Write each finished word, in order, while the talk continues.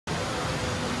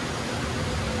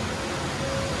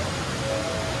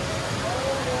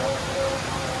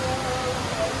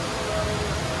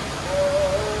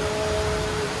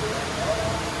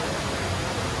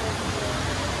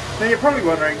Now you're probably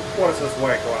wondering, what is this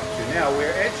wacko up to now?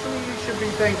 Where actually you should be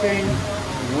thinking,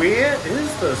 where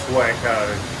is this wacko?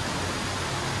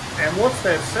 And what's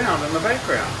that sound in the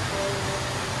background?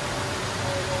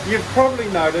 You've probably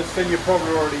noticed, and you've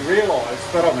probably already realised,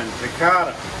 that I'm in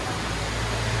Jakarta.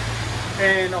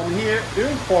 And I'm here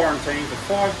doing quarantine for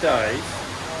 5 days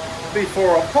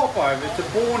before I pop over to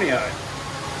Borneo.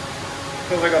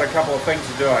 Because I've got a couple of things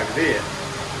to do over there.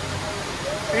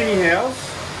 Anyhow,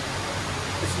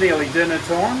 it's nearly dinner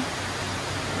time.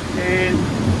 And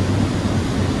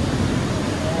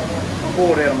I'm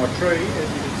bored out of my tree, as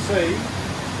you can see.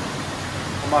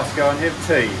 I must go and have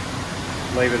tea.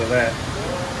 Leave it at that.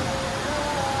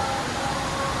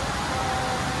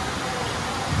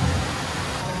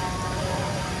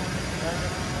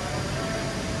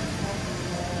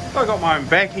 I got my own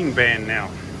backing band now.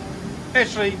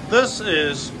 Actually, this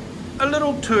is a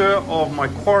little tour of my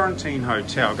quarantine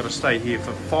hotel. I've got to stay here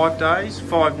for 5 days,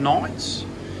 5 nights.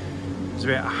 It's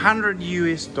about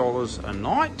 $100 a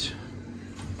night.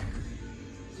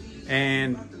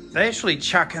 And they actually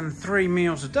chuck in 3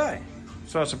 meals a day.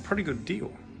 So it's a pretty good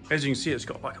deal. As you can see, it's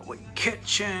got like a wee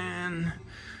kitchen.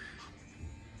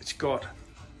 It's got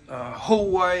a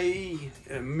hallway,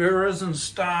 mirrors and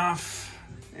stuff.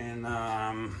 And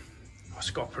it's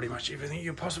got pretty much everything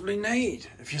you possibly need.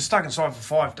 If you're stuck inside for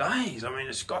 5 days, I mean,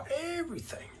 it's got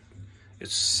everything.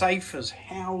 It's safe as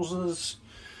houses.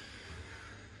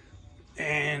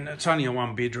 And it's only a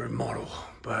 1-bedroom model,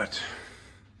 but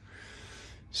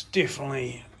it's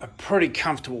definitely a pretty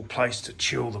comfortable place to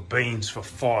chill the beans for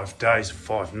 5 days,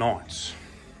 5 nights.